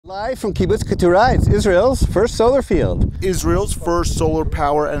Live from Kibbutz Keturah, it's Israel's first solar field. Israel's first solar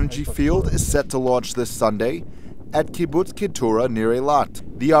power energy field is set to launch this Sunday at Kibbutz Keturah near Eilat.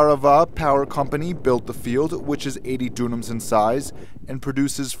 The Arava power company built the field, which is 80 dunams in size and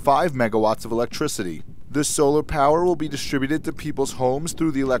produces 5 megawatts of electricity. This solar power will be distributed to people's homes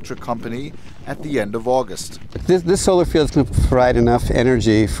through the electric company at the end of August. This solar field is going to provide enough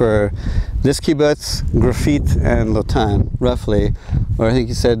energy for this kibbutz, Grafit, and Lotan, roughly, or I think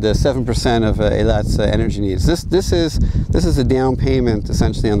you said 7% of Eilat's energy needs. This is a down payment,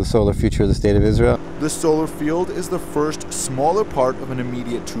 essentially, on the solar future of the state of Israel. The solar field is the first smaller part of an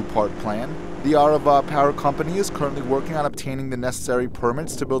immediate two-part plan. The Arava power company is currently working on obtaining the necessary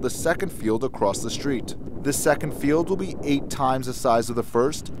permits to build a second field across the street. The second field will be 8 times the size of the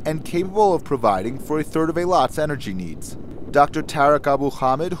first and capable of providing for a third of Eilat's energy needs. Dr. Tarek Abu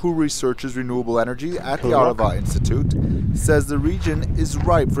Hamid, who researches renewable energy at the Arava Institute, says the region is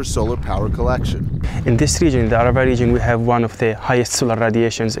ripe for solar power collection. In this region, the Arava region, we have one of the highest solar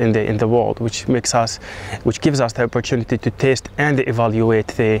radiations in the world, which gives us the opportunity to test and evaluate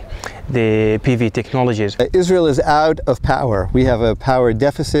the PV technologies. Israel is out of power. We have a power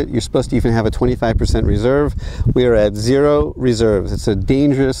deficit. You're supposed to even have a 25% reserve. We are at 0 reserves. It's a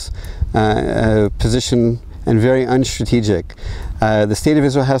dangerous position and very unstrategic. The state of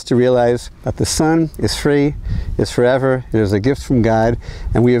Israel has to realize that the sun is free, is forever, it is a gift from God,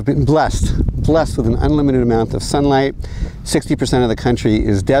 and we have been blessed with an unlimited amount of sunlight. 60% of the country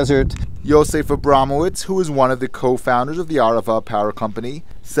is desert. Yosef Abramowitz, who is one of the co-founders of the Arava power company,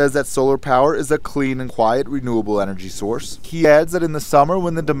 says that solar power is a clean and quiet renewable energy source. He adds that in the summer,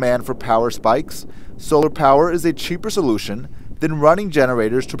 when the demand for power spikes, solar power is a cheaper solution than running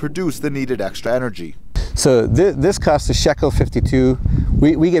generators to produce the needed extra energy. So this costs a shekel 52.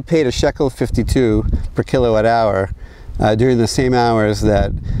 We get paid a shekel 52 per kilowatt hour during the same hours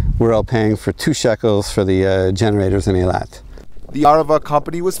that we're all paying for 2 shekels for the generators in Eilat. The Arava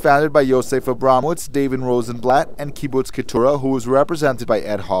company was founded by Yosef Abramowitz, David Rosenblatt, and Kibbutz Keturah, who was represented by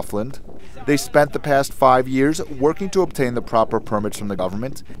Ed Hoffland. They spent the past 5 years working to obtain the proper permits from the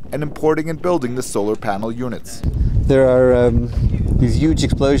government and importing and building the solar panel units. There are these huge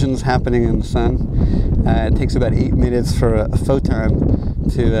explosions happening in the sun. It takes about 8 minutes for a photon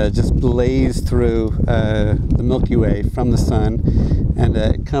to just blaze through the Milky Way from the sun, and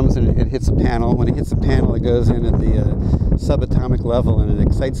it comes and it hits a panel. When it hits a panel, it goes in at the subatomic level, and it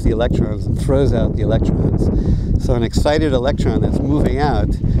excites the electrons and throws out the electrons. So an excited electron that's moving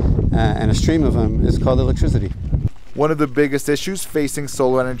out, and a stream of them, is called electricity. One of the biggest issues facing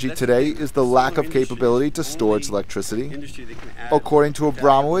solar energy today is the lack of capability to store its electricity. According to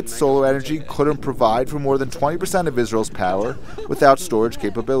Abramowitz, solar energy couldn't provide for more than 20% of Israel's power without storage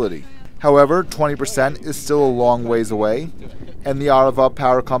capability. However, 20% is still a long ways away, and the Arava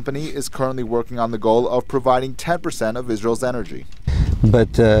power company is currently working on the goal of providing 10% of Israel's energy.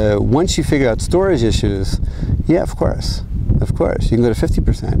 But once you figure out storage issues, yeah, of course, you can go to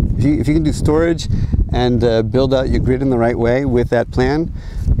 50%. If you can do storage and build out your grid in the right way with that plan,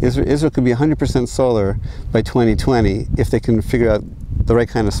 Israel could be 100% solar by 2020 if they can figure out the right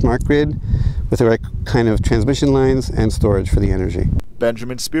kind of smart grid with the right kind of transmission lines and storage for the energy.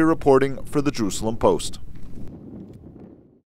 Benjamin Spear reporting for the Jerusalem Post.